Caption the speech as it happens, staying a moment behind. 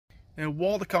Now,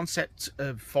 while the concept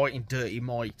of fighting dirty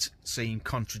might seem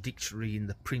contradictory in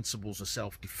the principles of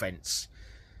self-defense,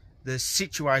 there's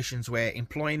situations where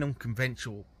employing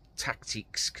unconventional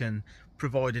tactics can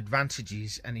provide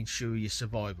advantages and ensure your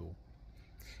survival.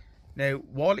 Now,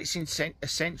 while it's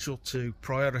essential to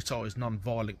prioritise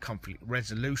non-violent conflict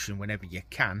resolution whenever you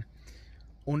can,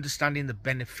 understanding the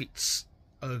benefits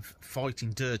of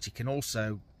fighting dirty can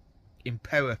also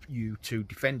empower you to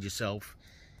defend yourself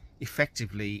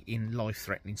effectively in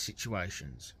life-threatening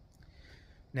situations.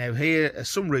 Now, here are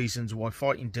some reasons why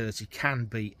fighting dirty can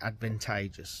be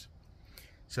advantageous.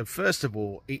 So first of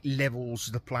all, it levels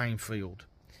the playing field.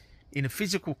 In a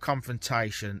physical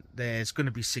confrontation, there's going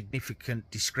to be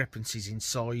significant discrepancies in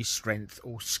size, strength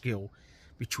or skill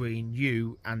between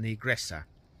you and the aggressor.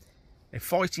 Now,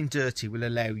 fighting dirty will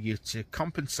allow you to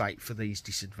compensate for these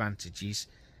disadvantages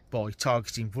by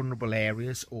targeting vulnerable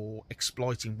areas or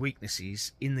exploiting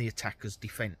weaknesses in the attacker's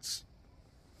defence.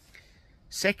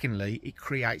 Secondly, it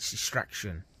creates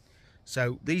distraction.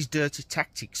 So these dirty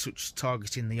tactics such as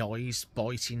targeting the eyes,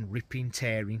 biting, ripping,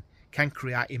 tearing can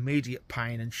create immediate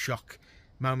pain and shock,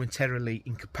 momentarily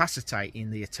incapacitating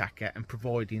the attacker and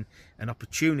providing an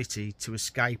opportunity to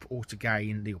escape or to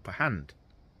gain the upper hand.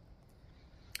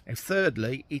 And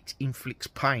thirdly, it inflicts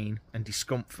pain and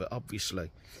discomfort,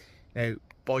 obviously. Now,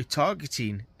 by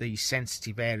targeting these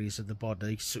sensitive areas of the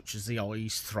body, such as the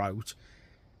eyes, throat,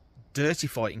 dirty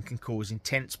fighting can cause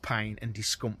intense pain and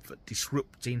discomfort,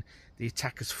 disrupting the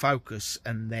attacker's focus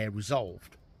and their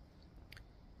resolve.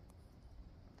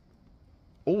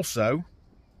 Also,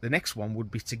 the next one would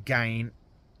be to gain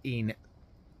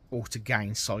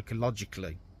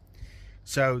psychologically.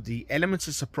 So the elements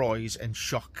of surprise and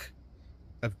shock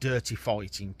of dirty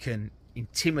fighting can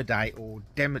intimidate or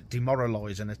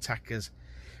demoralise an attackers,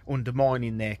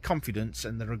 undermining their confidence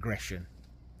and their aggression.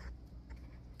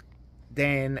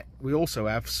 Then we also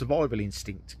have survival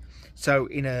instinct. So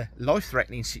in a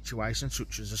life-threatening situation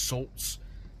such as assaults,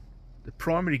 the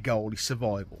primary goal is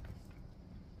survival.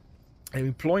 And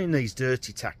employing these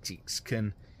dirty tactics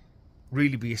can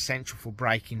really be essential for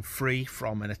breaking free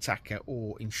from an attacker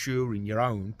or ensuring your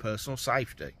own personal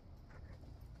safety.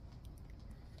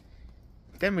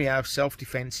 Then we have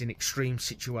self-defense in extreme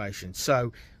situations.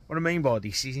 So what I mean by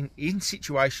this is in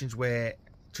situations where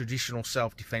traditional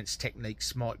self-defense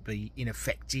techniques might be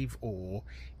ineffective or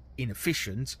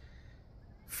inefficient,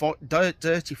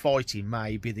 dirty fighting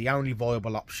may be the only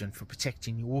viable option for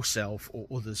protecting yourself or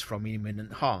others from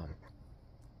imminent harm.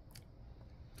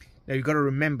 Now, you've got to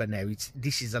remember now,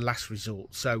 this is a last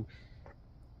resort. So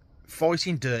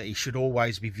fighting dirty should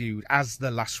always be viewed as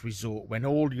the last resort when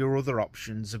all your other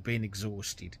options have been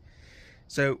exhausted.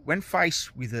 So when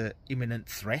faced with an imminent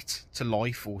threat to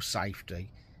life or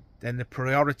safety, then the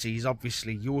priority is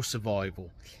obviously your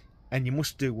survival, and you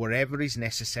must do whatever is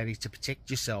necessary to protect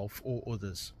yourself or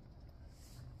others.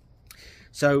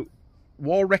 So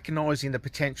while recognising the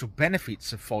potential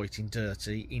benefits of fighting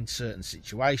dirty in certain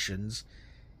situations,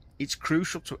 it's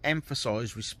crucial to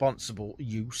emphasise responsible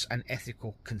use and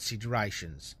ethical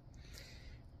considerations.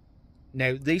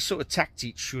 Now, these sort of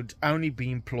tactics should only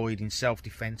be employed in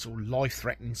self-defence or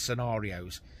life-threatening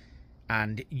scenarios,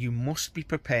 and you must be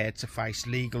prepared to face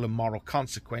legal and moral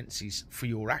consequences for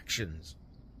your actions.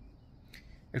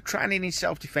 Now, training in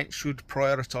self-defence should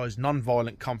prioritise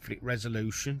non-violent conflict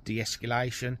resolution,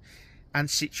 de-escalation and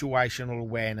situational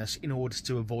awareness in order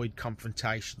to avoid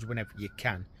confrontations whenever you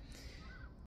can.